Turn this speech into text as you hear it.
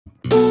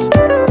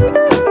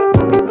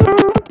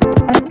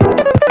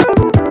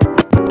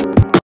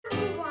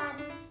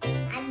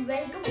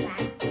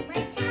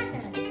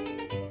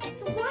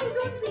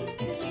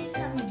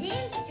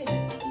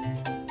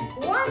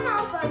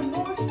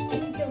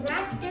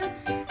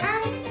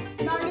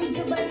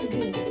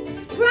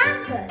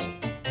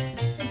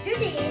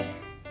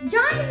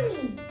Join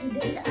me to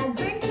this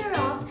adventure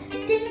of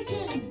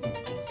thinking,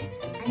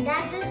 and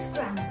that is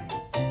scrambling.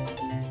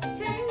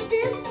 So in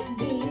this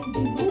game,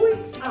 the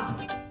rules are,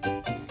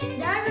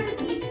 there will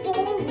be 4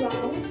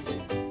 rounds.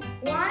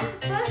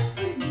 First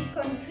will be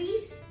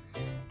countries,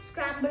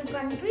 scramble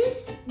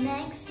countries.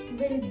 Next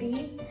will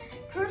be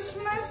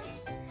Christmas.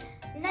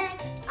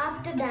 Next,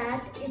 after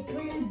that, it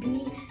will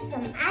be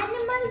some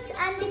animals,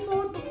 and the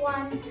 4th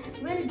one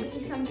will be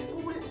some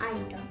school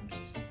items.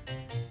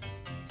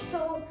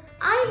 So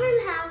I will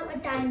have a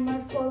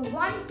timer for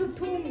 1 to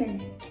 2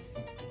 minutes.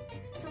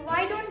 So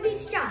why don't we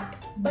start?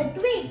 But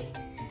wait,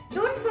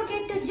 don't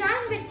forget to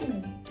join with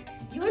me.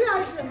 You will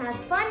also have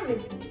fun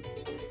with me.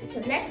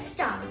 So let's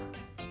start.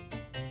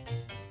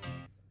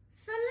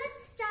 So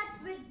let's start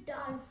with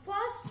our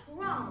first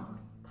round.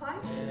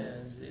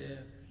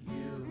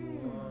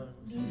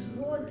 These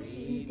words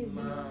seem to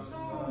be so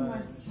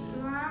much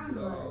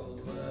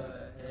scrambled.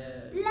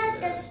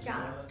 Let us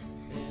start.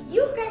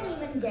 You can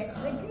even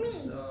guess with me.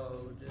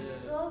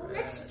 So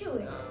let's do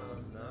it.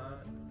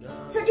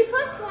 So the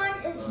first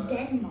one is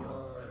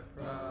Denmark.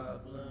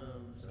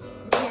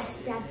 Yes,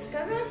 that's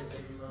correct.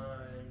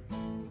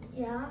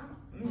 Yeah.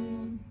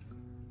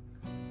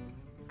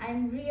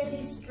 I'm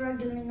really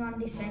struggling on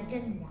the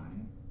second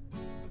one.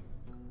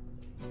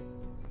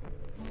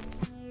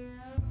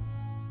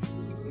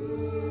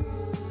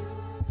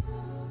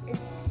 It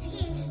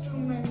seems too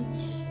much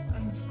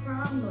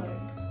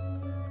unscrambled.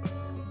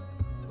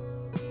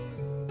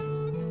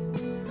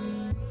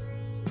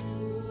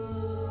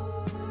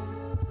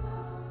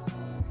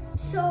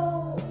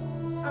 So,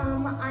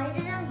 I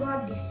didn't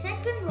got the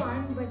second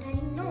one, but I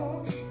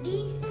know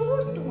the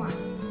 4th one.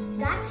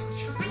 That's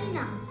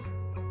China.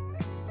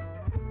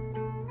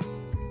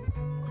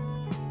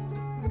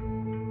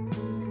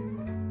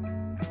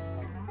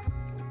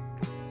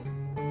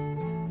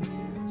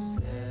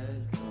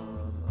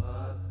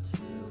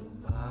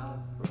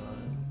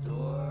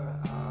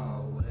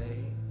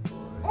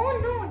 Oh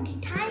no, the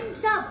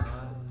time's up.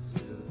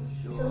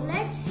 So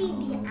let's see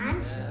the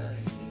answers.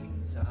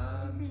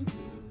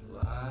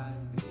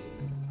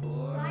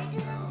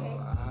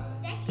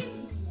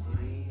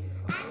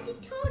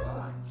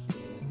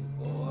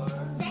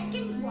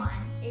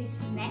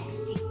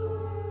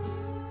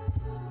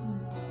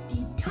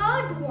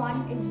 Third one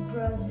is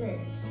Brazil.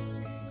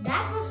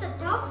 That was a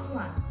tough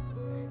one.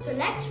 So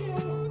let's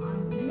move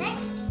on to the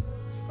next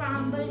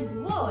scrambled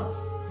words.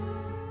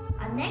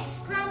 Our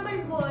next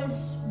scrambled words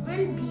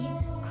will be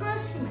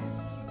Christmas.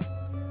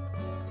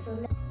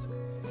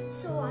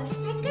 So our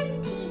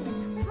second theme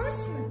is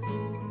Christmas.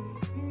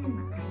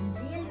 I'm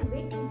really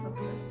waiting for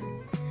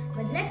Christmas.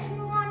 But let's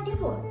move on to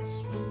words.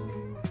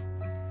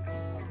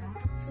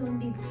 So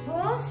the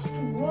first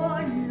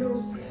word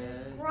looks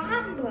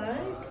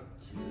scrambled.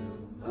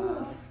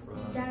 Oof,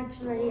 that's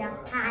very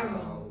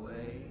appalling.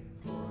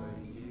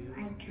 I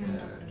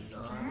can't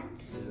understand.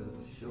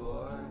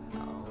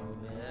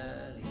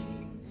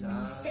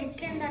 The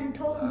second and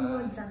third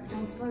words are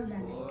tougher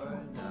than it was.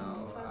 The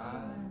first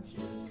one is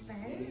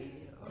spell.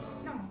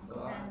 No,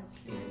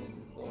 that's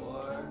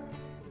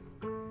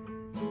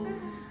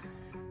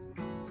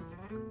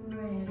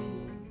really.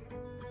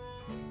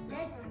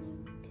 Let me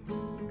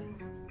think.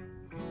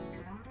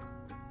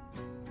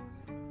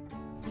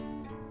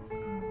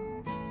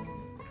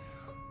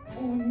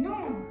 Oh no,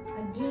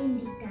 again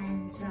the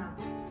time's up.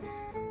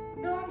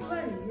 Don't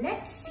worry,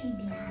 let's see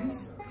the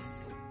answers.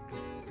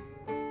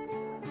 The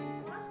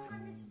first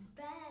one is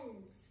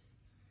bells.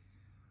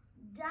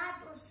 That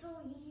was so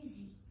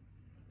easy.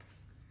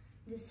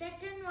 The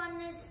second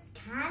one is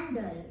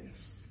candles.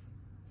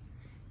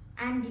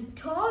 And the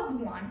third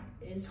one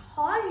is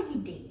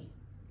holiday.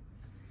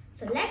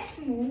 So let's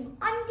move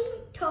on the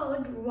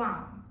third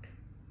round.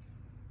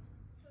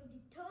 So the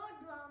third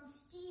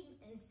round's team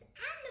is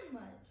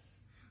animals.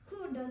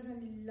 Who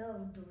doesn't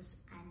love those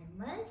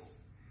animals?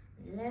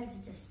 Let's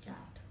just start.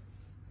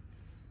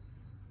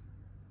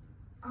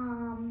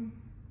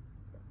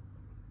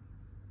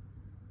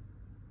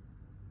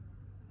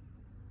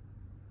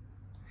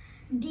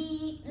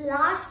 The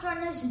last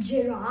one is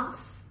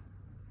giraffe,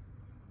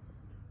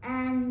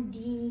 and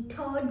the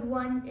third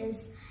one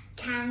is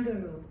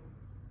kangaroo.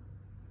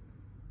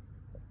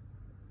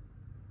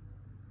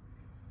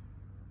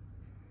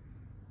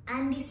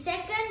 And the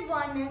second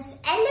one is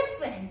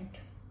elephant.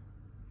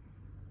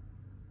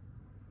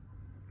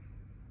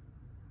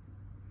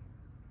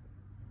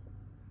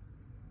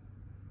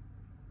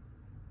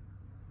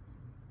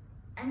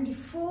 And the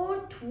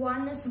 4th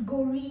one is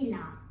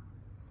gorilla.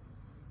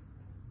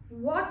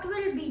 What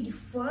will be the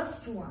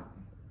first one?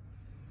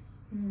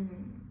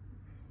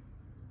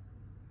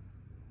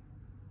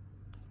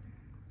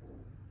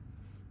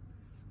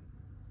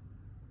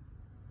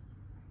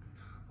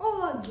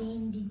 Oh,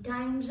 again the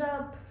time's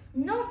up.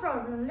 No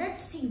problem,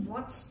 let's see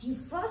what's the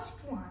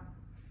first one.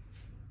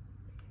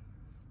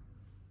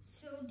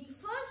 So the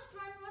first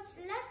one was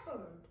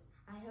leopard.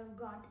 I have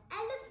got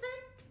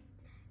elephant,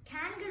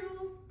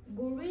 kangaroo,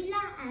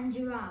 gorilla and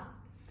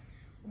giraffe.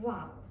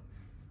 Wow.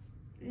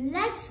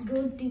 let's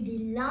go to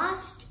the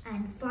last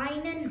and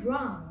final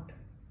round.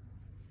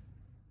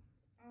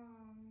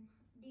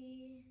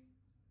 The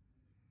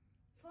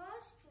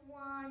first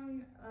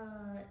one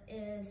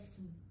is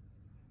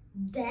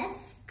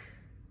desk,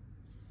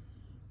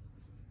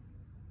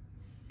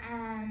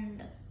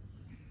 and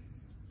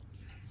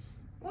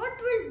what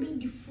will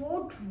be the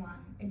fourth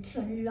one? It's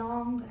a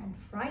long and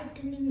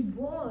frightening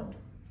word.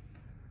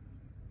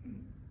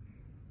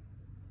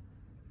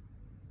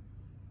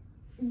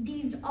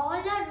 These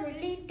all are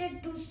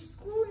related to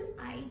school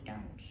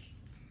items,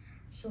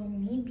 so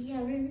maybe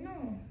I will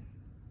know.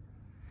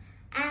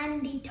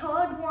 And the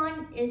third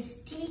one is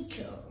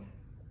teacher.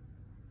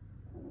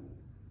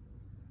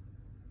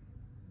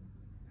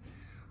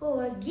 Oh,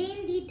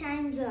 again the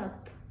time's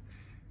up.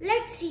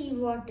 Let's see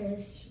what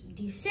is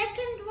the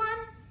second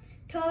one,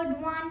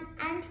 third one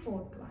and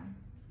fourth one.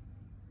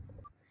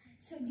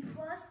 So the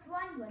first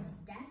one was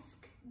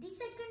desk. The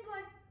second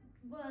one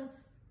was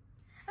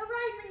a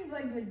rhyming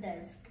word with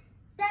desk,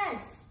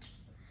 test.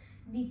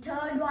 The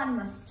third one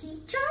was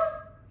teacher.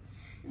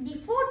 The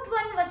fourth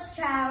one was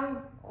child.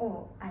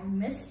 Oh, I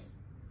missed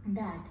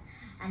that.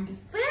 And the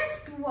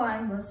fifth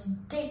one was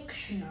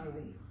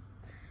dictionary.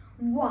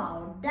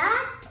 Wow,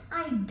 that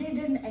I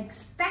didn't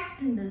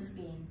expect in this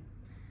game.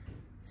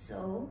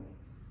 So,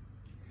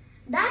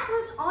 that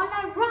was all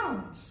our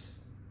rounds.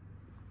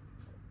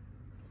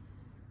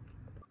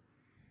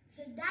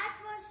 So that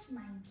was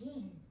my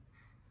game.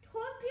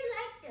 Hope you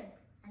liked it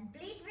and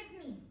played with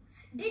me.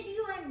 Did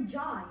you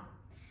enjoy?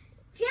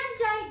 If you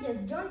enjoyed,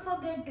 just don't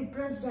forget to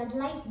press that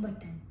like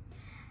button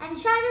and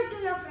share it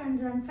to your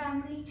friends and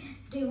family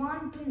if they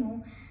want to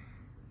know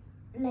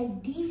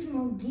like these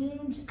more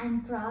games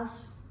and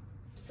crafts.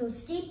 So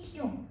stay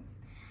tuned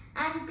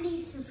and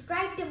please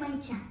subscribe to my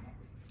channel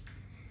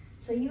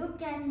so you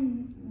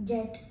can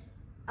get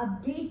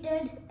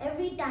updated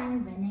every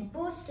time when I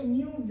post a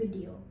new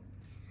video.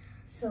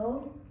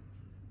 So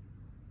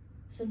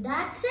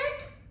that's it,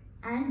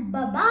 and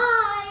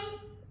bye-bye.